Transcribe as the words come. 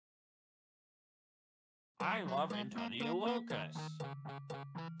I love Antonio Lucas.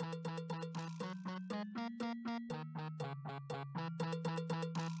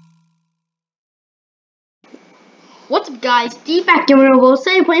 What's up, guys? Steve back and we'll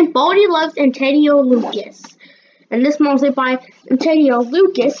say playing Baldi loves Antonio Lucas. And this mostly by Antonio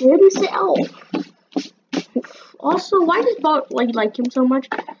Lucas himself. Also, why does Baldi like him so much?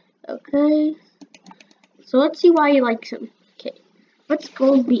 Okay. So let's see why he likes him. Okay. Let's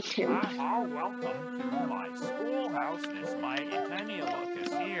go beat him. Welcome to my schoolhouse. This is my Antonio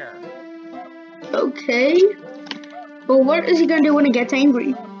Lucas here. Okay. But what is he gonna do when he gets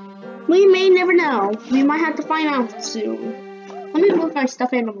angry? We may never know. We might have to find out soon. Let me move my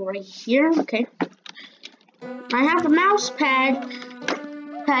stuffed animal right here. Okay. I have a mouse pad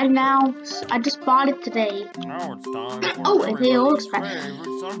now. I just bought it today. Now it's time for Oh, and it looks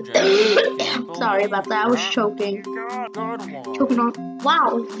favorite subject. Sorry about that. I was choking. Good one. Choking on.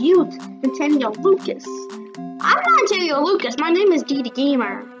 Wow, you, Antonio Lucas. I'm not Antonio Lucas. My name is Dita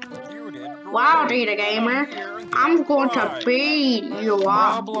Gamer. Wow, Dita Gamer. I'm going to beat you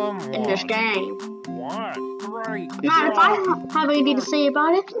up in this game. What? Great. Now, if I have anything to say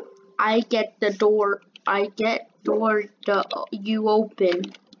about it, I get the door. You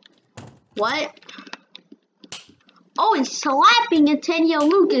open. What? Oh, he's slapping Antonio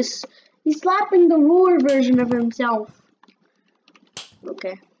Lucas. He's slapping the roar version of himself.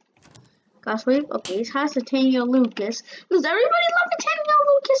 Okay. Gosh, wait. Okay, this has Antonio Lucas. Does everybody love Antonio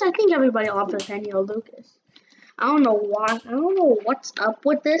Lucas? I think everybody loves Antonio Lucas. I don't know why. I don't know what's up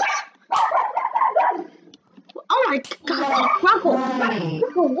with this. Oh my God, Grunkle!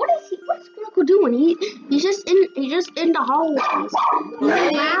 Grunkle, what's Grunkle doing? He's just in the hallways.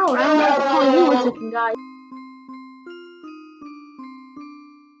 He's loud. I don't know what to call you, one second, guys.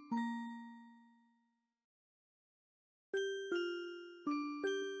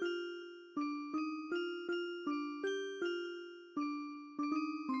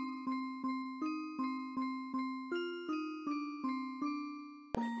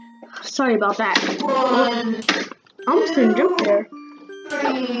 Sorry about that. I almost didn't jump there.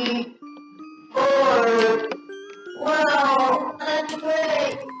 3, 4. Well, let's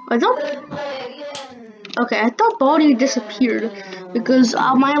play. I thought. Let's play again. Okay, I thought Baldi disappeared because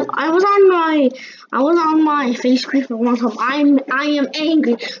I was on my face screen for one time. I am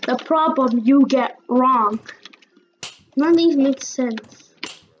angry. The problem you get wrong. None of these make sense.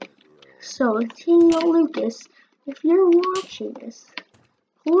 So, Antonio Lucas, if you're watching this,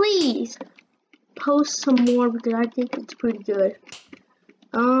 please post some more because I think it's pretty good.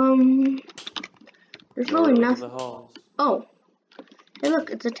 There's really nothing. Oh, hey,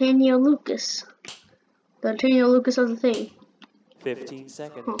 look, it's Antonio Lucas. The Antonio Lucas of the thing. 15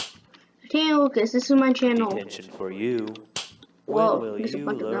 seconds. Huh. Antonio Lucas, this is my channel. Detention for you. Whoa, When will there's a you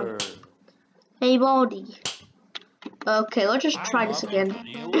bucket now. learn? Hey, Baldi. Okay, let's just try this again.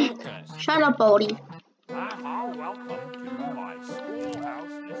 Shut up, Baldi.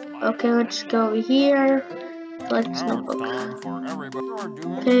 Okay, let's go over here. Let's notebook.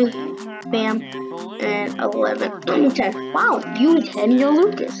 Okay, bam, and 11, 10. Wow, you Antonio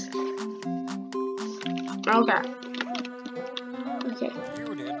Lucas. Okay. Okay.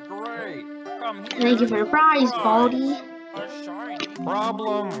 You did great. Come here. Thank you for the prize, Baldi.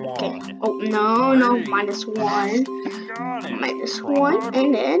 Problem Okay. one. Oh, no, minus 1. Got it. Minus 1,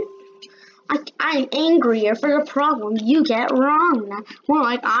 and then I'm angry at the problem you get wrong. More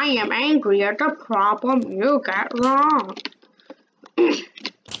like I am angry at the problem you get wrong. I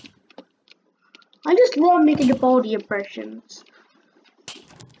just love making the Baldi impressions.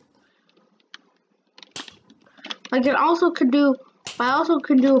 I also can do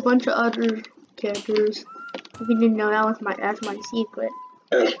a bunch of other characters. If you didn't know, that's my secret.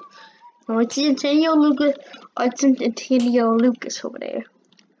 So it's Antonio Lucas. It's Antonio Lucas over there.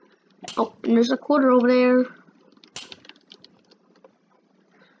 Oh, and there's a quarter over there.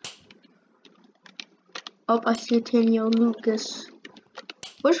 Oh, I see Antonio Lucas.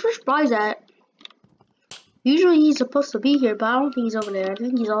 Where's First Prize at? Usually he's supposed to be here, but I don't think he's over there. I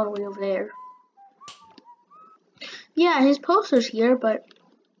think he's all the way over there. Yeah, his poster's here, but...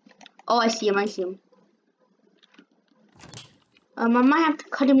 Oh, I see him. I might have to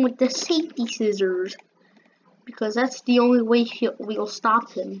cut him with the safety scissors. Because that's the only way we'll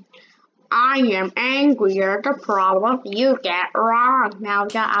stop him. I am angry at the problem you get wrong. Now we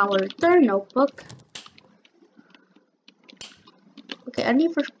got our third notebook. Okay, I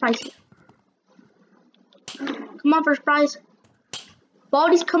need First Prize here. Come on, First Prize.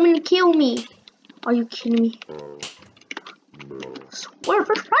 Baldi's coming to kill me. Are you kidding me? I swear,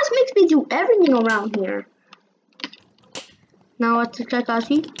 First Prize makes me do everything around here. Now let's check out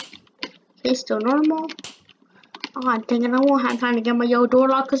see. Okay, still normal. Oh, dang it, I won't have time to get my yellow door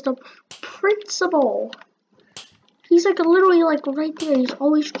locked because the principal. He's like literally like right there. He's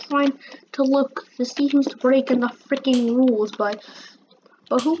always trying to look to see who's breaking the freaking rules, but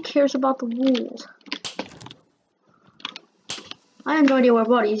who cares about the rules? I have no idea where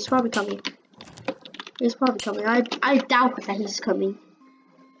Baldi is. He's probably coming. He's probably coming. I doubt that he's coming.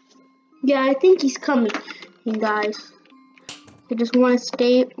 Yeah, I think he's coming, guys. I just want to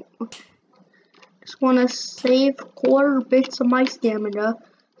escape. Just want to save quarter bits of my stamina.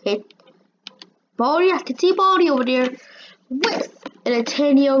 Okay. Baldi, I can see Baldi over there with an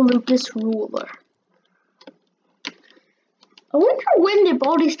Antonio Lucas ruler. I wonder when did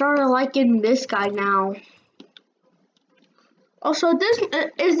Baldi start liking this guy now. Also, if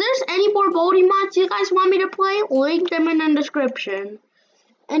there's any more Baldi mods you guys want me to play, link them in the description.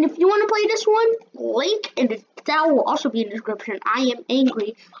 And if you want to play this one, link that will also be in the description. I am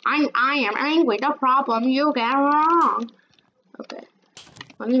angry. I am angry. No problem. You got it wrong. Okay.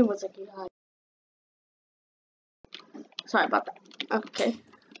 My name was like that. Sorry about that. Okay.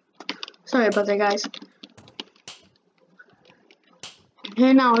 Sorry about that, guys.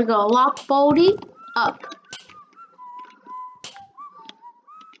 And now we're gonna lock Baldi up.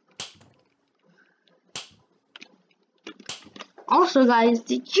 Also, guys,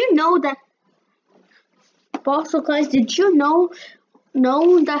 did you know that? Also, guys, did you know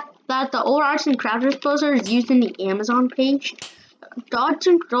that the old Arts and Crafters poster is used in the Amazon page? The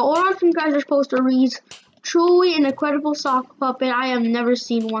old Arts and Crafters poster reads, "Truly an incredible sock puppet. I have never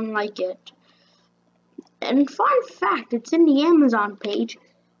seen one like it." And fun fact, it's in the Amazon page.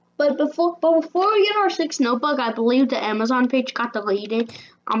 But before we get our 6th notebook, I believe the Amazon page got deleted.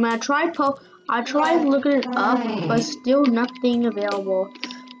 I tried looking it up, but still nothing available.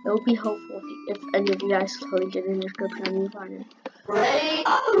 It would be helpful if any of you guys link it in the description and you find it.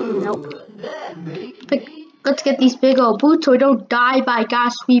 Nope. Let's get these big old boots so we don't die by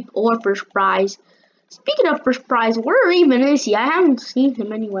gas sweep or first prize. Speaking of first prize, where even is he? I haven't seen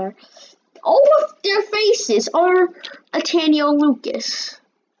him anywhere. All of their faces are Antonio Lucas.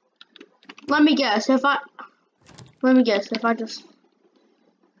 Let me guess if I just.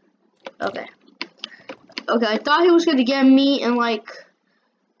 Okay, I thought he was gonna get me in like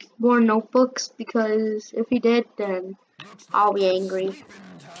more notebooks, because if he did, then I'll be angry.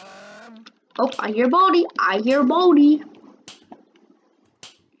 Oh, I hear Baldi.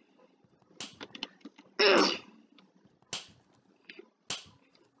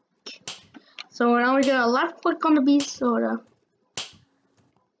 So now we're gonna left click on the bee soda.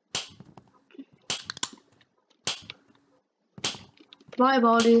 Bye,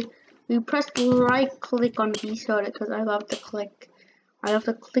 Baldi. We press right click on bee soda because I love to click. I love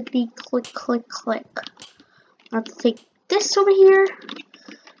to clickety click click click. I have to take this over here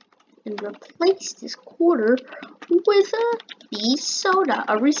and replace this quarter with a bee soda,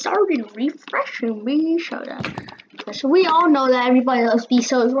 a restarted, refreshing bee soda. So we all know that everybody loves bee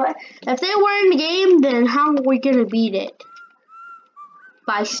sodas, right? If they were in the game, then how are we gonna beat it?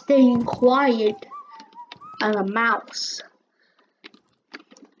 By staying quiet as a mouse.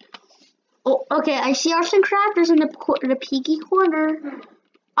 Oh, okay, I see Arts and Crafters in the peaky corner.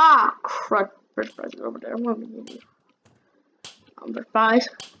 Ah, crud. First prize is over there. What am I gonna do? First prize.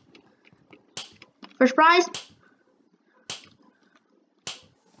 First prize.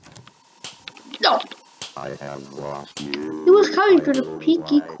 No. I have lost you. He was coming to the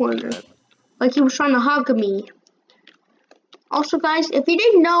peaky corner. Like he was trying to hug me. Also, guys, if you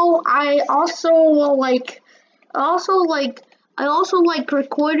didn't know, I also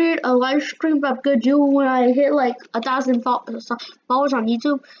recorded a live stream that I'm gonna do when I hit like 1,000 followers on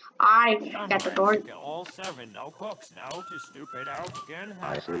YouTube. I got the door. All 7 notebooks now to stupid out again.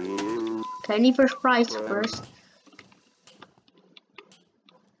 I see you. Okay, I need first prize first.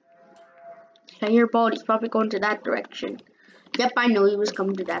 I hear Baldi's probably going to that direction. Yep, I know he was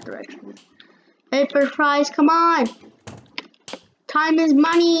coming to that direction. Hey, first prize, come on! Time is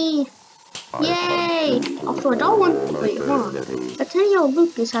money! Yay! Also, I don't want. Wait, hold on. Antonio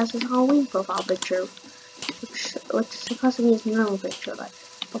Lucas has his Halloween profile picture, which is supposed to be his normal picture, like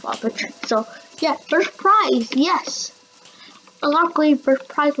profile picture. So, yeah, first prize, yes. Luckily, first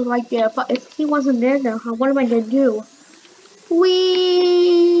prize was right there, but if he wasn't there, then what am I gonna do?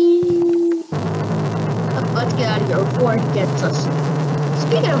 Let's get out of here before it gets us.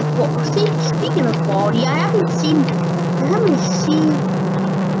 Speaking of Baldi, I haven't seen. Now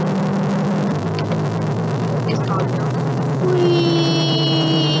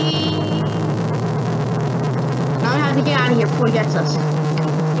we have to get out of here before he gets us.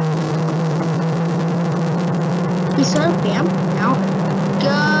 He's so bam. Now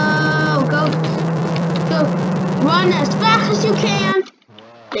go. run as fast as you can.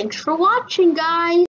 Thanks for watching, guys.